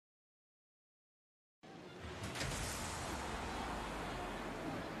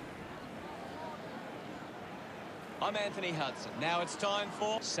I'm Anthony Hudson. Now it's time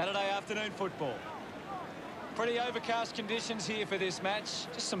for Saturday afternoon football. Pretty overcast conditions here for this match.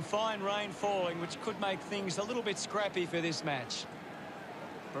 Just some fine rain falling, which could make things a little bit scrappy for this match.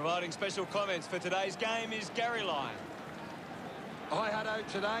 Providing special comments for today's game is Gary Lyon. Hi,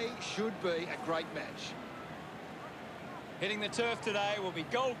 Hutto. Today should be a great match. Hitting the turf today will be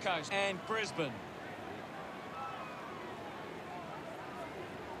Gold Coast and Brisbane.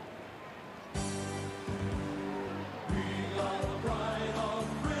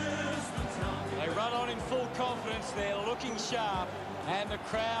 They run on in full confidence. They're looking sharp, and the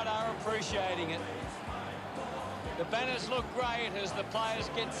crowd are appreciating it. The banners look great as the players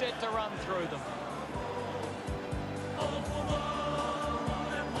get set to run through them.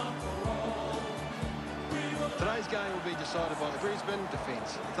 Today's game will be decided by the Brisbane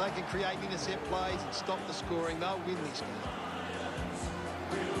defence. If they can create intercept plays and stop the scoring, they'll win this game.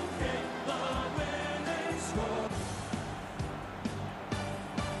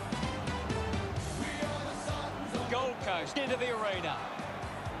 Gold Coast into the arena.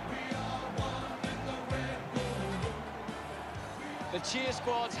 The cheer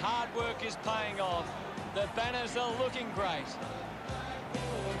squad's hard work is paying off. The banners are looking great.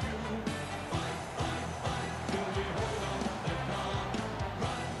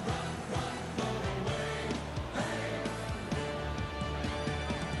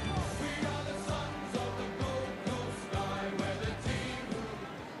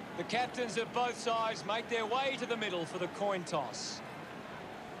 The captains of both sides make their way to the middle for the coin toss.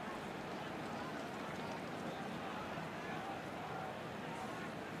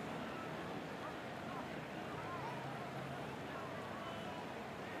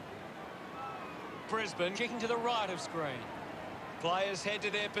 Brisbane kicking to the right of screen. Players head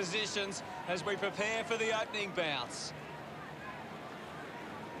to their positions as we prepare for the opening bounce.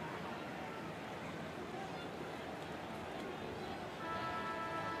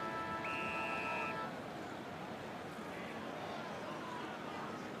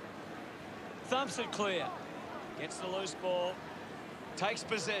 Thumps it clear. Gets the loose ball. Takes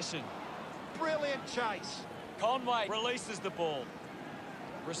possession. Brilliant chase. Conway releases the ball.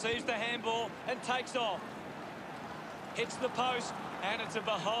 Receives the handball and takes off. Hits the post and it's a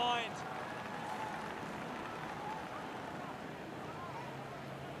behind.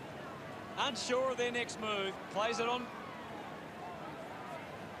 Unsure of their next move. Plays it on.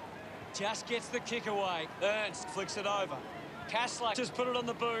 Just gets the kick away. Ernst flicks it over. Kasslak just put it on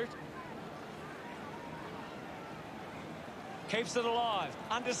the boot. Keeps it alive,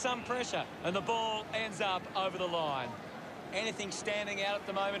 under some pressure, and the ball ends up over the line. Anything standing out at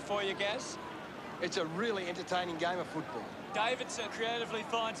the moment for you, Gaz? It's a really entertaining game of football. Davidson creatively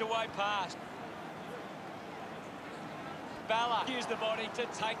finds a way past. Balla used the body to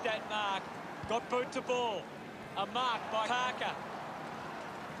take that mark. Got boot to ball. A mark by Parker.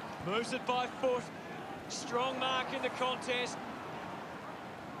 Moves it by foot. Strong mark in the contest.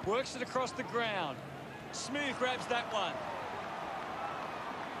 Works it across the ground. Smooth grabs that one.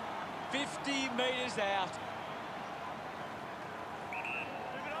 50 metres out.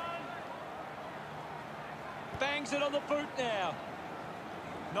 Bangs it on the boot now.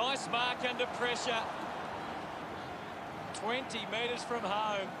 Nice mark under pressure. 20 metres from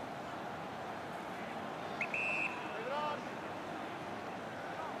home.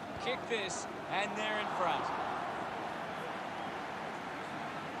 Kick this, and they're in front.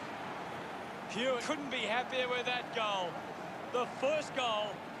 Hewitt couldn't be happier with that goal. The first goal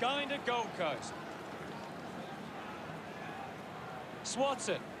going to Gold Coast. Swats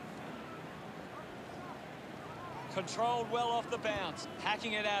it. Controlled well off the bounce.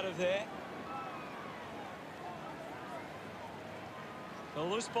 Hacking it out of there. The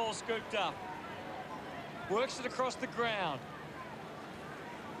loose ball scooped up. Works it across the ground.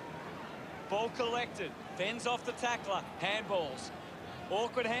 Ball collected. Fends off the tackler. Handballs.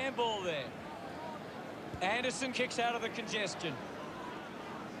 Awkward handball there. Anderson kicks out of the congestion.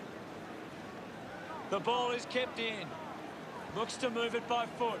 The ball is kept in. Looks to move it by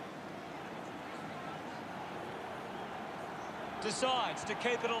foot. Decides to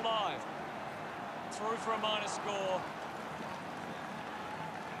keep it alive. Through for a minor score.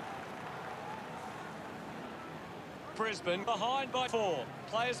 Brisbane behind by 4.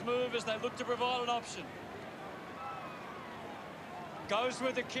 Players move as they look to provide an option. Goes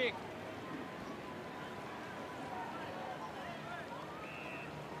with the kick.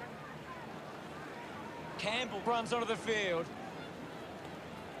 Campbell runs onto the field.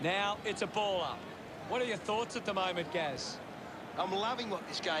 Now it's a ball up. What are your thoughts at the moment, Gaz? I'm loving what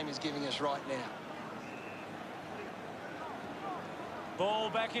this game is giving us right now.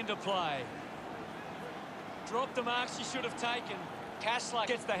 Ball back into play. Dropped the mark she should have taken. Kassler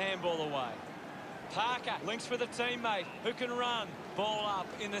gets the handball away. Parker links for the teammate who can run. Ball up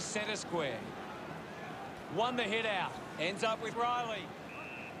in the centre square. Won the hit out. Ends up with Riley.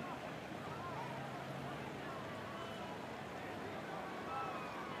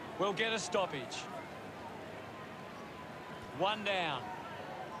 We'll get a stoppage. One down.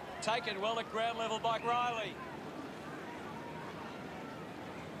 Taken well at ground level by Riley.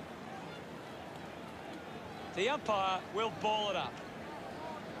 The umpire will ball it up.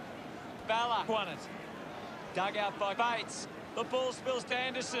 Balla won it. Dug out by Bates. The ball spills to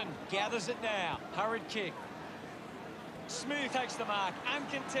Anderson. Gathers it now. Hurried kick. Smooth takes the mark.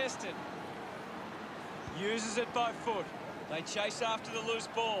 Uncontested. Uses it by foot. They chase after the loose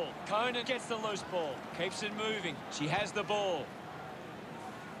ball. Conan gets the loose ball. Keeps it moving. She has the ball.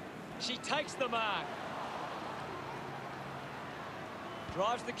 She takes the mark.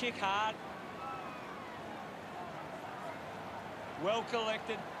 Drives the kick hard. Well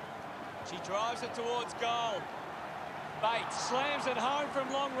collected. She drives it towards goal. Bates slams it home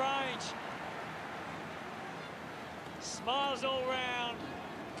from long range. Smiles all round.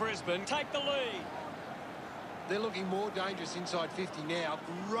 Brisbane take the lead. They're looking more dangerous inside 50 now.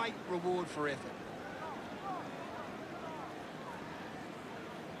 Great reward for effort.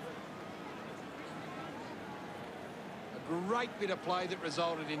 A great bit of play that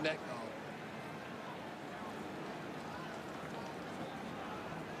resulted in that goal.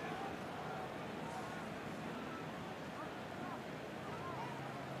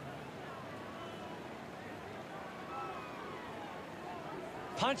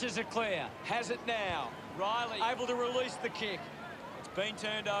 Punches it clear. Has it now. Riley able to release the kick. It's been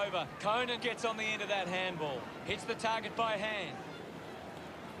turned over. Conan gets on the end of that handball. Hits the target by hand.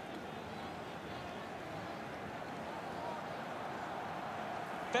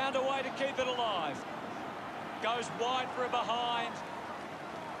 Found a way to keep it alive. Goes wide for a behind.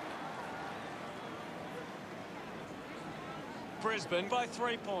 Brisbane by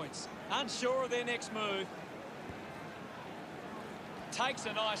 3 points. Unsure of their next move. Takes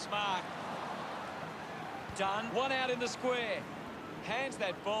a nice mark. Done. One out in the square. Hands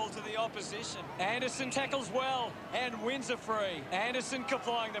that ball to the opposition. Anderson tackles well and wins a free. Anderson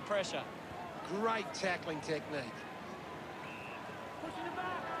applying the pressure. Great tackling technique.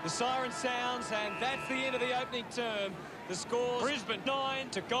 The siren sounds, and that's the end of the opening term. The score's Brisbane 9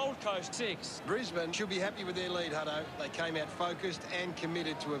 to Gold Coast 6. Brisbane should be happy with their lead, Hutto. They came out focused and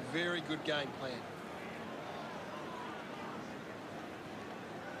committed to a very good game plan.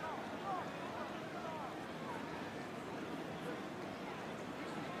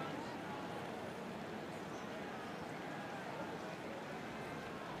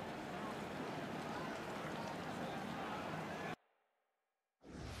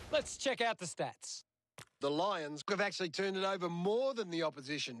 Let's check out the stats. The Lions have actually turned it over more than the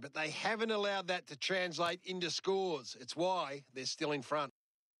opposition, but they haven't allowed that to translate into scores. It's why they're still in front.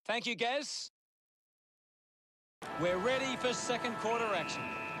 Thank you, Gaz. We're ready for second quarter action.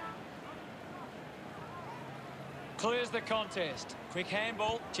 Clears the contest. Quick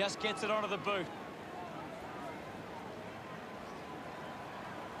handball, just gets it onto the boot.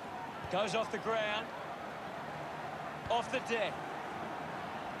 Goes off the ground. Off the deck.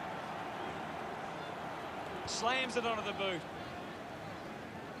 Slams it onto the boot.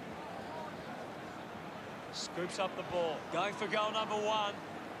 Scoops up the ball. Going for goal number 1.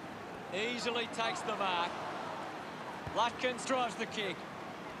 Easily takes the mark. Lutkins drives the kick.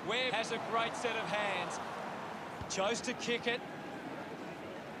 Webb has a great set of hands. Chose to kick it.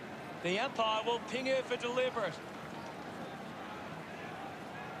 The umpire will ping her for deliberate.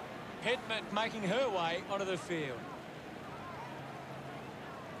 Pittman making her way onto the field.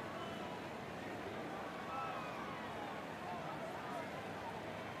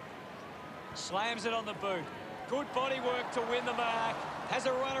 Slams it on the boot. Good body work to win the mark. Has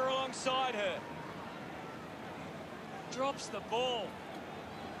a runner alongside her. Drops the ball.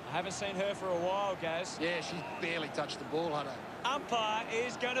 I haven't seen her for a while, Gaz. Yeah, she's barely touched the ball, Hutto. Umpire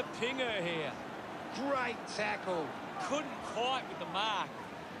is going to ping her here. Great tackle. Couldn't quite with the mark.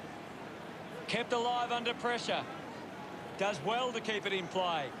 Kept alive under pressure. Does well to keep it in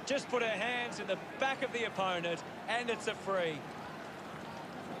play. Just put her hands in the back of the opponent, and it's a free.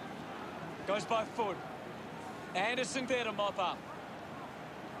 Goes by foot. Anderson there to mop up.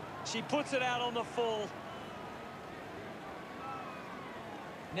 She puts it out on the full.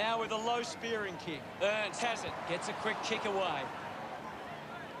 Now with a low spearing kick. Ernst has it. Gets a quick kick away.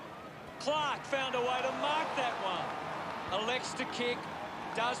 Clark found a way to mark that one. Elects to kick.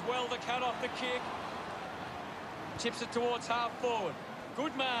 Does well to cut off the kick. Chips it towards half forward.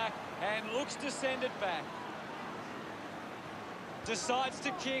 Good mark and looks to send it back. Decides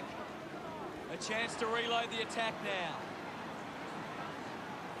to kick. A chance to reload the attack now.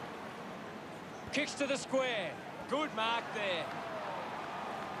 Kicks to the square. Good mark there.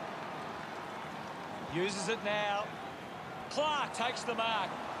 Uses it now. Clark takes the mark.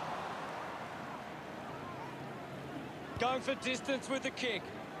 Going for distance with the kick.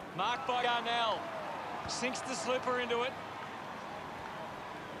 Marked by Garnell. Sinks the slipper into it.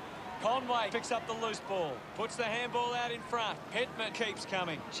 Conway picks up the loose ball. Puts the handball out in front. Hetman keeps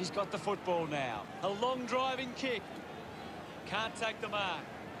coming. She's got the football now. A long driving kick. Can't take the mark.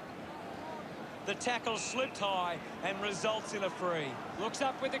 The tackle slipped high and results in a free. Looks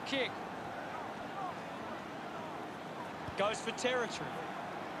up with the kick. Goes for territory.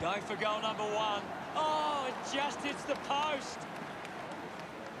 Going for goal number 1. Oh, it just hits the post.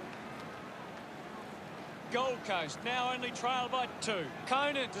 Gold Coast now only trailed by 2.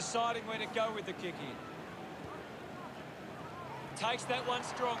 Conan deciding where to go with the kick in. Takes that one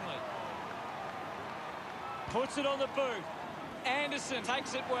strongly. Puts it on the boot. Anderson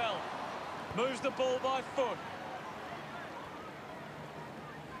takes it well. Moves the ball by foot.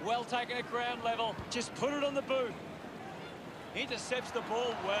 Well taken at ground level. Just put it on the boot. Intercepts the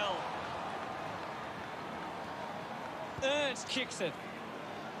ball well. Ernst kicks it.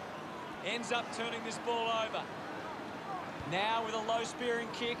 Ends up turning this ball over. Now with a low spearing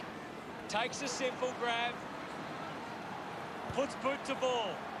kick. Takes a simple grab. Puts boot to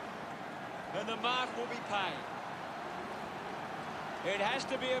ball. And the mark will be paid. It has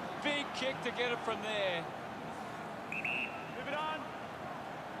to be a big kick to get it from there. Move it on.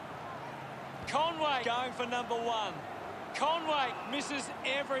 Conway going for number 1. Conway misses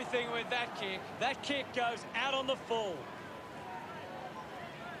everything with that kick. That kick goes out on the full.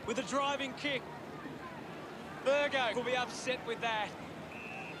 With a driving kick. Virgo will be upset with that.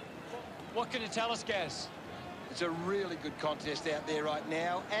 What can you tell us, Gaz? It's a really good contest out there right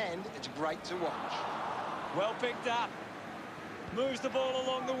now, and it's great to watch. Well picked up. Moves the ball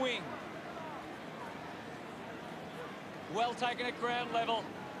along the wing. Well taken at ground level.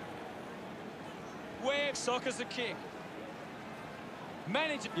 Webb sockers a kick.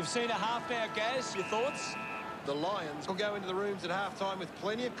 Manager. You've seen a half now, Gaz. Your thoughts? The Lions will go into the rooms at halftime with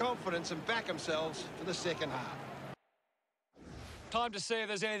plenty of confidence and back themselves for the second half. Time to see if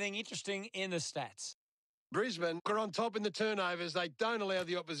there's anything interesting in the stats. Brisbane are on top in the turnovers. They don't allow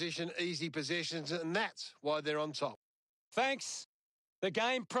the opposition easy possessions, and that's why they're on top. Thanks. The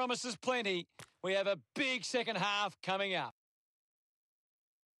game promises plenty. We have a big second half coming up.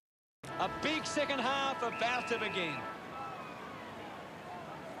 A big second half about to begin.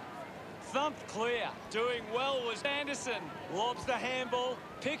 Thumped clear. Doing well was Anderson. Lobs the handball.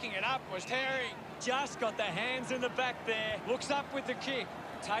 Picking it up was Terry. Just got the hands in the back there. Looks up with the kick.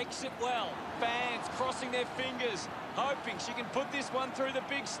 Takes it well. Fans crossing their fingers. Hoping she can put this one through the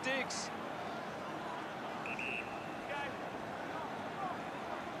big sticks.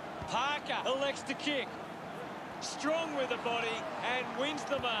 Parker elects to kick. Strong with the body and wins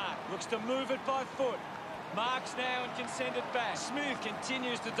the mark. Looks to move it by foot. Marks now and can send it back. Smith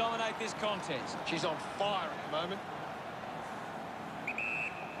continues to dominate this contest. She's on fire at the moment.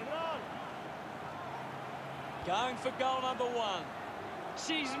 Going for goal number 1.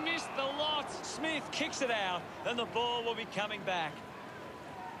 She's missed the lot. Smith kicks it out and the ball will be coming back.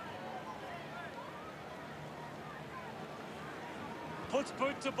 Puts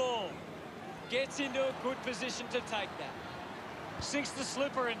boot to ball. Gets into a good position to take that. Sinks the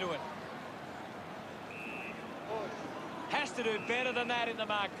slipper into it. Has to do better than that in the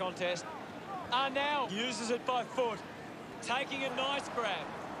mark contest. Now uses it by foot. Taking a nice grab.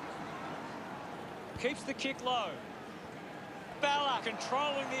 Keeps the kick low. Balla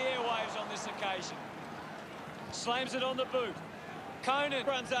controlling the airwaves on this occasion. Slams it on the boot. Conan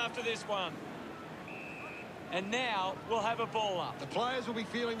runs after this one. And now we'll have a ball up. The players will be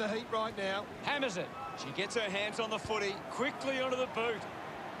feeling the heat right now. Hammers it. She gets her hands on the footy. Quickly onto the boot.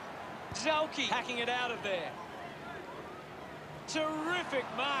 Zalke hacking it out of there. Terrific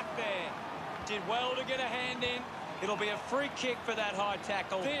mark there. Did well to get a hand in. It'll be a free kick for that high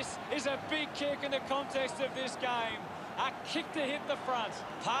tackle. This is a big kick in the context of this game. A kick to hit the front.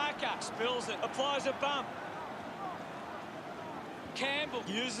 Parker spills it. Applies a bump. Campbell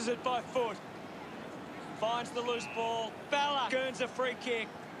uses it by foot. Finds the loose ball. Balla earns a free kick.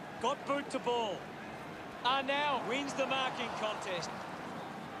 Got boot to ball. Now wins the marking contest.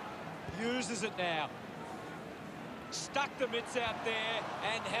 Uses it now. Stuck the mitts out there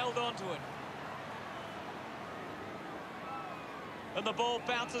and held onto it. And the ball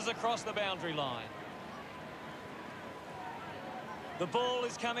bounces across the boundary line. The ball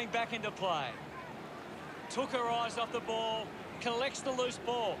is coming back into play. Took her eyes off the ball. collects the loose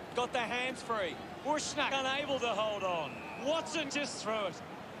ball. Got the hands free. Bushnack unable to hold on. Watson just threw it.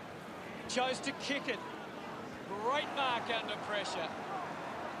 Chose to kick it. Great mark under pressure.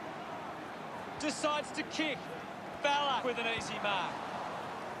 Decides to kick. Balla with an easy mark.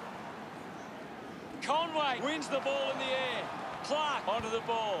 Conway wins the ball in the air. Clark onto the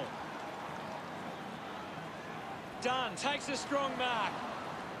ball. Dunn takes a strong mark.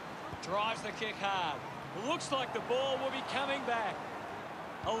 Drives the kick hard. Looks like the ball will be coming back.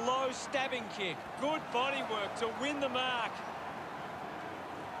 A low stabbing kick. Good body work to win the mark.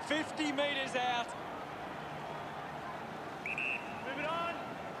 50 metres out. Move it on.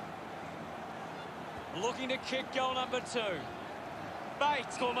 Looking to kick goal number 2.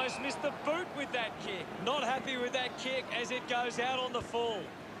 Bates almost missed the boot with that kick. Not happy with that kick as it goes out on the full.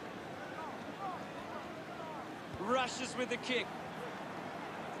 Rushes with the kick.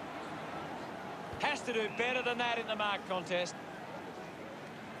 Has to do better than that in the mark contest.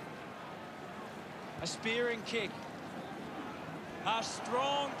 A spearing kick. A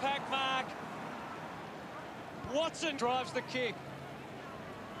strong pack mark. Watson drives the kick.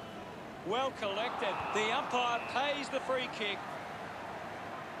 Well collected. The umpire pays the free kick.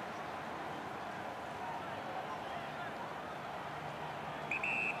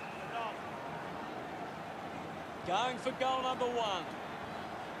 Going for goal number 1.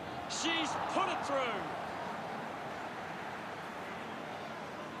 She's put it through.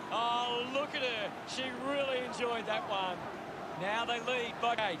 Oh, look at her. She really enjoyed that one. Now they lead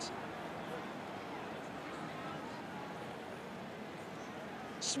by 8.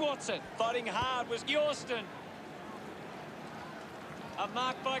 Swatson fighting hard was Yorston. A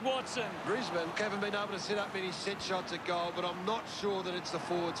mark by Watson. Brisbane haven't been able to set up many set shots at goal, but I'm not sure that it's the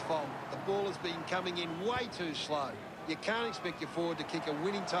forward's fault. The ball has been coming in way too slow. You can't expect your forward to kick a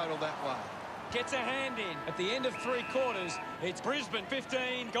winning total that way. Gets a hand in. At the end of 3 quarters, it's Brisbane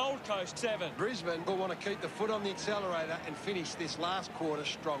 15, Gold Coast 7. Brisbane will want to keep the foot on the accelerator and finish this last quarter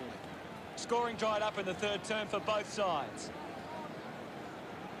strongly. Scoring dried up in the 3rd term for both sides.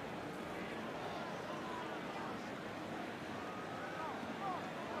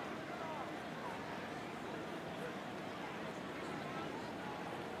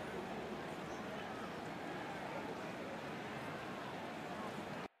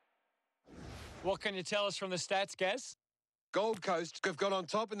 What can you tell us from the stats, Gaz? Gold Coast have got on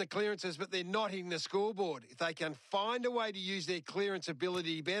top in the clearances, but they're not hitting the scoreboard. If they can find a way to use their clearance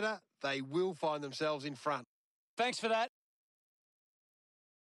ability better, they will find themselves in front. Thanks for that.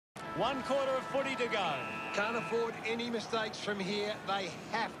 1 quarter of footy to go. Can't afford any mistakes from here. They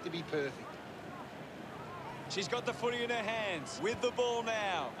have to be perfect. She's got the footy in her hands with the ball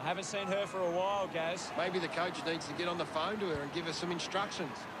now. I haven't seen her for a while, Gaz. Maybe the coach needs to get on the phone to her and give her some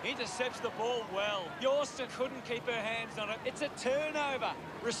instructions. Intercepts the ball well. Yorston couldn't keep her hands on it. It's a turnover.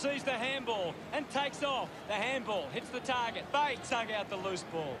 Receives the handball and takes off. The handball hits the target. Bates dug out the loose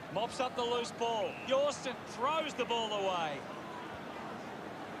ball. Mops up the loose ball. Yorston throws the ball away.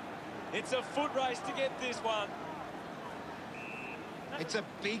 It's a foot race to get this one. It's a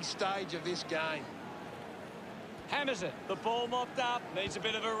big stage of this game. Hammers it. The ball mopped up. Needs a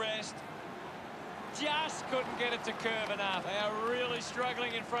bit of a rest. Just couldn't get it to curve enough. They are really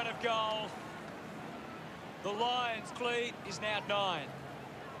struggling in front of goal. The Lions' lead is now 9.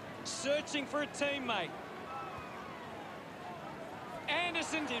 Searching for a teammate.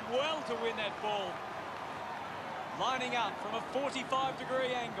 Anderson did well to win that ball. Lining up from a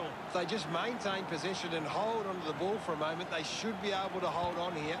 45-degree angle. If they just maintain possession and hold onto the ball for a moment, they should be able to hold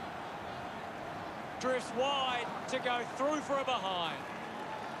on here. Drifts wide to go through for a behind.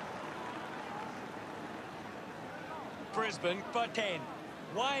 Brisbane by 10.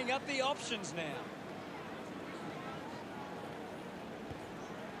 Weighing up the options now.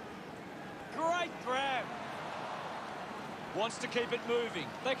 Great grab. Wants to keep it moving.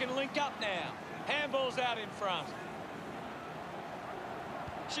 They can link up now. Handball's out in front.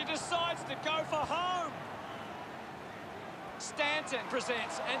 She decides to go for home. Stanton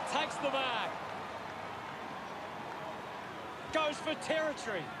presents and takes the mark. Goes for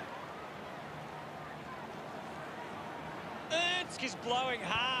territory. Ernst is blowing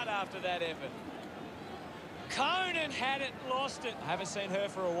hard after that effort. Conan had it, lost it. I haven't seen her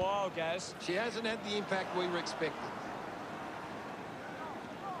for a while, Gaz. She hasn't had the impact we were expecting.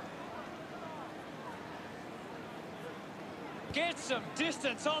 Gets some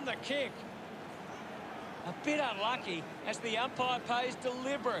distance on the kick. A bit unlucky as the umpire pays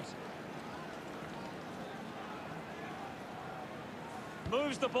deliberate.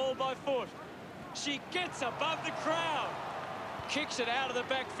 Moves the ball by foot. She gets above the crowd. Kicks it out of the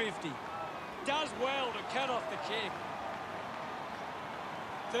back 50. Does well to cut off the kick.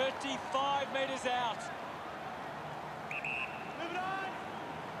 35 metres out. Move it on.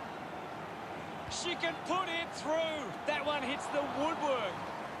 She can put it through. That one hits the woodwork.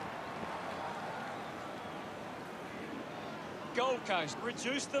 Gold Coast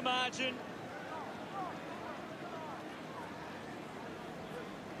reduce the margin.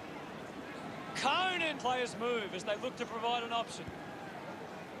 Conan players move as they look to provide an option.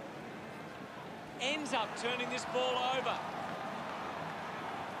 Ends up turning this ball over.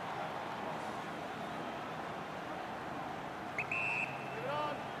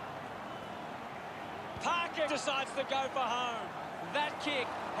 Parker decides to go for home. That kick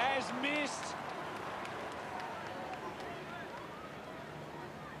has missed.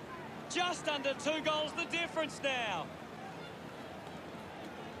 Just under 2 goals the difference now.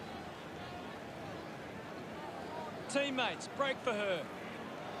 Teammates break for her.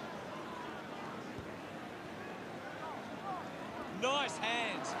 Nice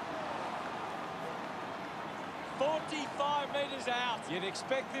hands. 45 metres out. You'd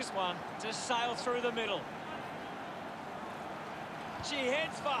expect this one to sail through the middle. She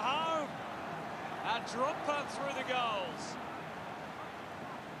heads for home. A drop punt through the goals.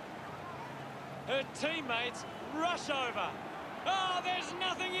 Her teammates rush over. Oh, there's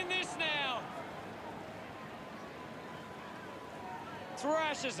nothing in this now.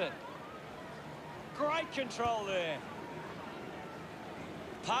 Thrashes it. Great control there.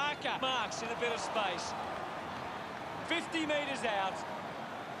 Parker marks in a bit of space. 50 metres out.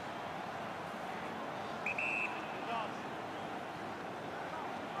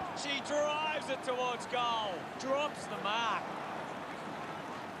 She drives it towards goal. Drops the mark.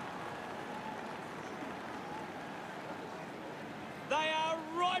 They are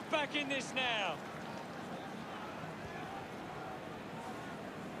right back in this now.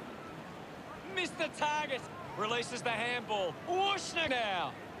 Missed the target. Releases the handball. Whoosh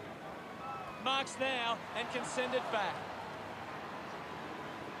now. Marks now and can send it back.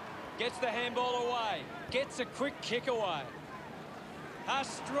 Gets the handball away. Gets a quick kick away. A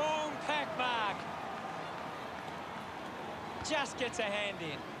strong pack mark. Just gets a hand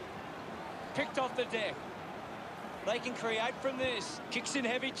in. Picked off the deck. They can create from this. Kicks in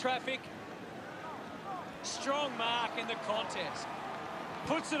heavy traffic. Strong mark in the contest.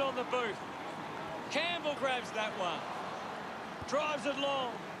 Puts it on the boot. Campbell grabs that one. Drives it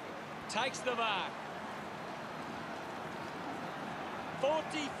long. Takes the mark.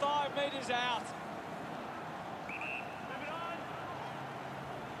 45 metres out.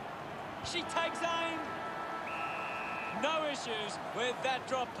 She takes aim. No issues with that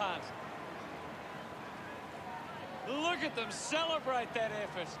drop punt. Look at them celebrate that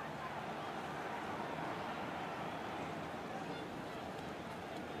effort.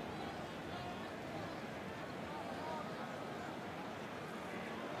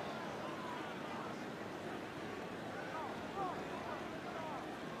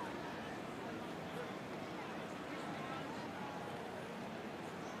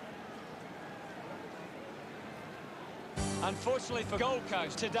 Unfortunately for Gold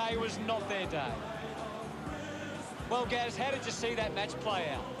Coast, today was not their day. Well, Gaz, how did you see that match play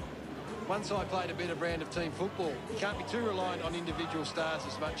out? One side played a better brand of team football. You can't be too reliant on individual stars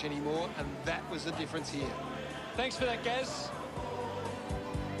as much anymore, and that was the difference here. Thanks for that, Gaz.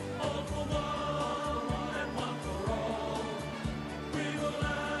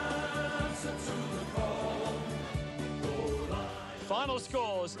 Final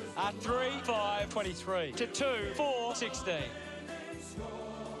scores are 3-5-23 to 2-4-16.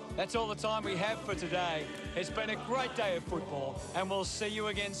 That's all the time we have for today. It's been a great day of football, and we'll see you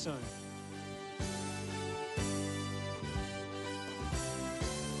again soon.